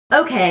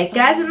Okay,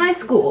 guys at my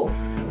school,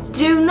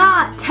 do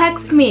not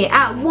text me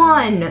at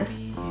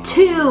 1,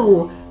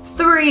 2,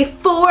 3,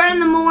 4 in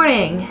the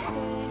morning.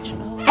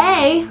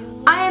 A,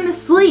 I am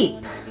asleep.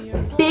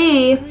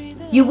 B,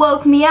 you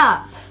woke me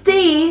up.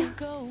 C,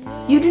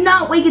 you do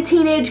not wake a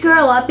teenage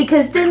girl up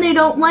because then they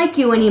don't like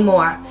you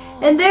anymore.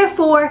 And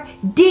therefore,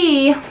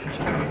 D,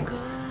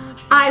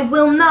 I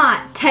will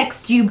not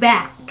text you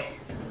back.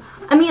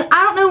 I mean,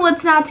 I don't know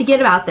what's not to get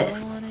about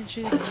this.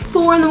 It's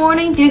 4 in the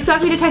morning. Do you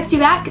expect me to text you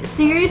back?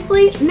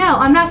 Seriously? No,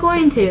 I'm not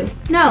going to.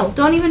 No,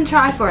 don't even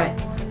try for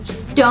it.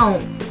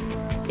 Don't.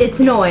 It's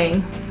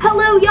annoying.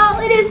 Hello,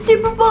 y'all. It is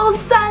Super Bowl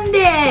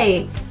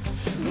Sunday.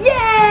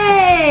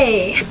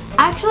 Yay!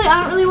 Actually,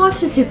 I don't really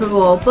watch the Super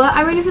Bowl, but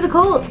I'm ready for the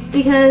Colts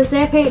because they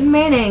have Peyton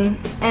Manning,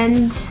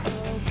 and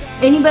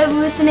anybody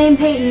with the name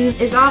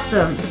Peyton is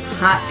awesome.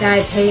 Hot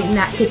guy Peyton,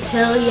 that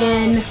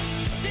cotillion,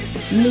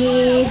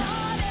 me,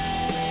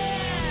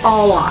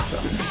 all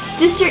awesome.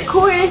 District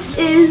Chorus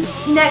is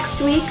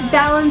next week,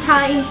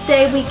 Valentine's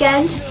Day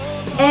weekend,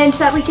 and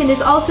that weekend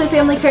is also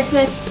Family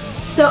Christmas,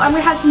 so I'm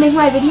gonna have to make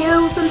my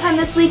video sometime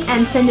this week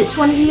and send it to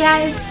one of you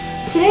guys.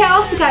 Today I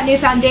also got new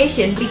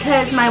foundation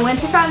because my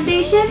winter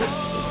foundation,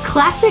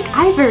 Classic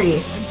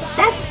Ivory,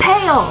 that's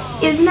pale,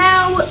 is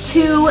now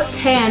too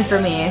tan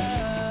for me.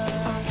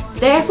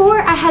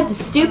 Therefore, I had to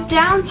stoop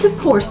down to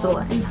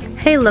porcelain.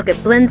 Hey look,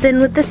 it blends in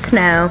with the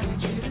snow.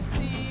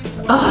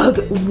 Ugh,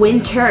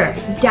 winter,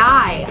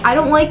 die. I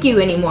don't like you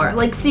anymore,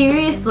 like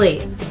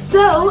seriously.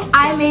 So,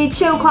 I made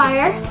show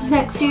choir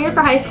next year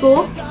for high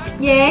school.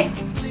 Yay.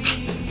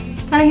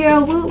 Can I hear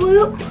a woot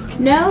woot?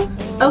 No?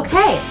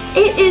 Okay.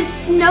 It is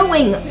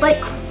snowing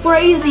like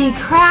crazy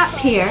crap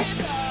here.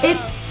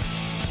 It's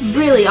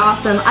really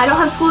awesome. I don't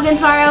have school again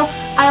tomorrow.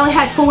 I only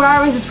had 4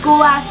 hours of school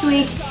last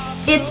week.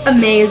 It's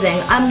amazing.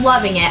 I'm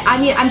loving it. I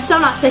mean, I'm still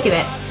not sick of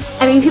it.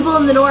 I mean, people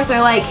in the north are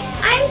like,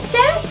 I'm so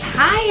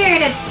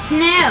tired of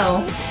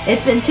snow.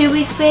 It's been 2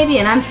 weeks, baby,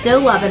 and I'm still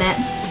loving it.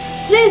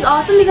 Today is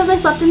awesome because I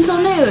slept until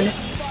noon.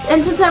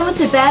 And since I went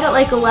to bed at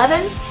like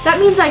 11, that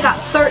means I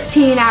got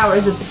 13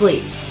 hours of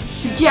sleep.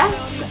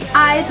 Jess,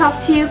 I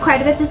talked to you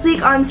quite a bit this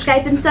week on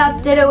Skype and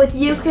stuff. Ditto with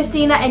you,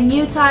 Christina, and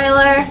you,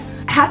 Tyler.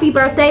 Happy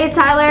birthday,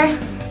 Tyler.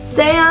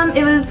 Sam,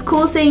 it was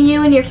cool seeing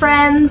you and your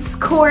friends.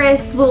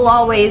 Chorus will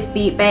always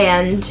beat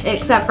band,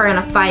 except for in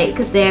a fight,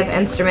 because they have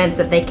instruments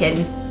that they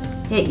can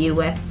hit you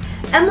with.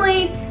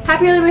 Emily,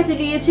 happy early birthday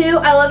to you too.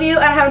 I love you,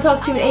 and I haven't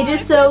talked to you in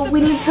ages, so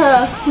we need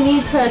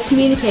to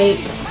communicate.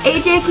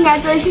 AJ,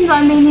 congratulations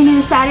on making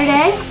it to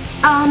Saturday.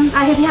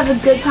 I hope you have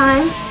a good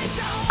time.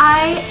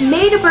 I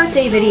made a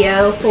birthday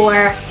video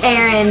for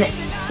Aaron,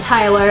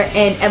 Tyler,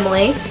 and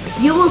Emily.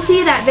 You will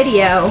see that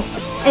video,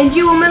 and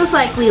you will most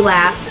likely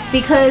laugh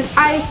because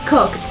I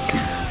cooked.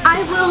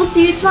 I will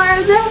see you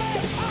tomorrow, Jess.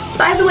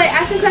 By the way,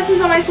 ask me questions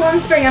on my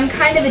Formspring. I'm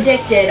kind of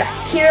addicted.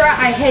 Kira,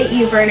 I hate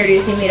you for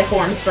introducing me to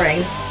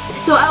Formspring.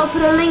 So I will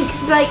put a link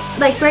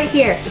like right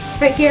here.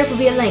 Right here will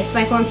be a link to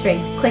my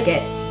Formspring. Click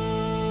it.